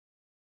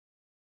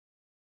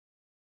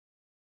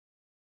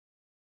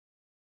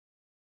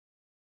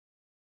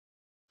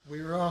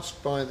We were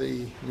asked by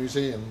the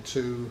museum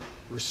to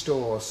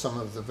restore some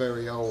of the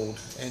very old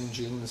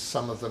engines,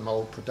 some of them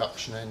old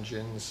production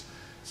engines,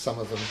 some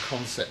of them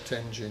concept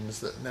engines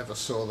that never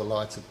saw the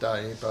light of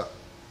day but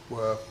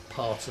were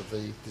part of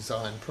the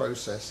design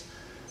process.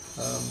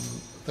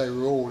 They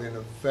were all in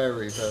a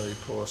very, very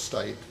poor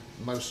state,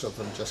 most of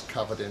them just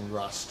covered in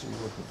rust. You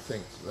wouldn't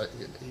think that,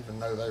 even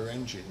though they were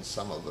engines,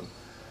 some of them,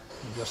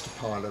 just a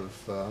pile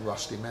of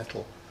rusty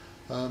metal.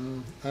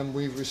 And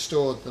we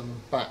restored them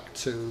back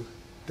to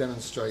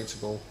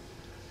demonstrable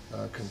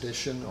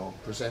condition or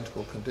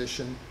presentable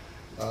condition,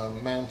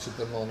 mounted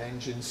them on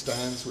engine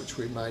stands which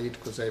we made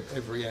because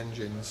every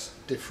engine's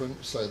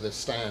different, so the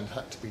stand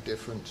had to be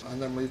different,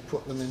 and then we've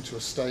put them into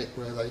a state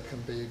where they can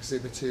be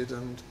exhibited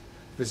and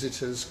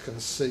visitors can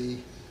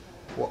see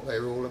what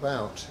they're all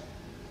about.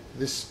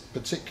 This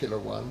particular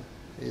one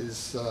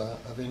is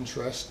of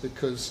interest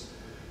because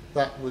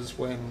that was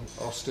when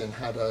Austin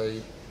had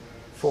a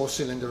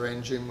four-cylinder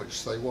engine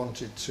which they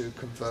wanted to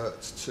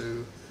convert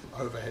to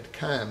overhead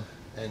cam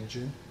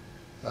engine,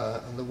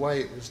 and the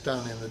way it was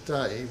done in the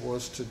day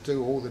was to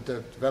do all the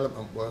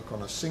development work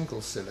on a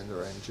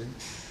single-cylinder engine,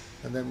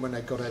 and then when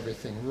they got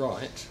everything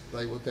right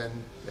they would then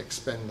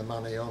expend the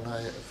money on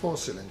a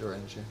four-cylinder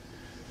engine.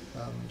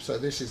 So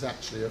this is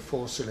actually a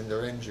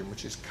four-cylinder engine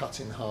which is cut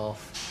in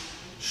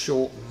half,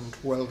 shortened,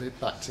 welded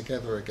back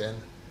together again,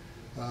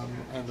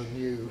 and a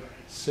new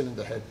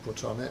cylinder head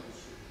put on it,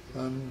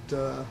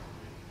 and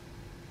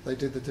they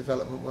did the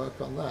development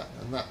work on that,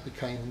 and that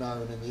became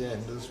known in the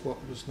end as what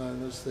was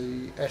known as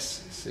the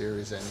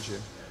S-series engine.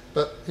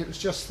 But it was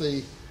just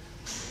the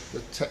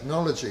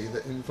technology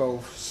that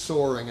involved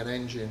sawing an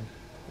engine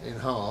in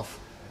half,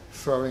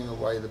 throwing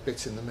away the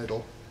bit in the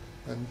middle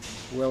and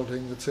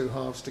welding the two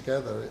halves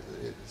together.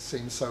 It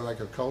seems so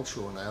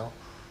agricultural now,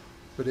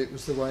 but it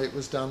was the way it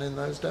was done in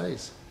those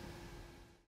days.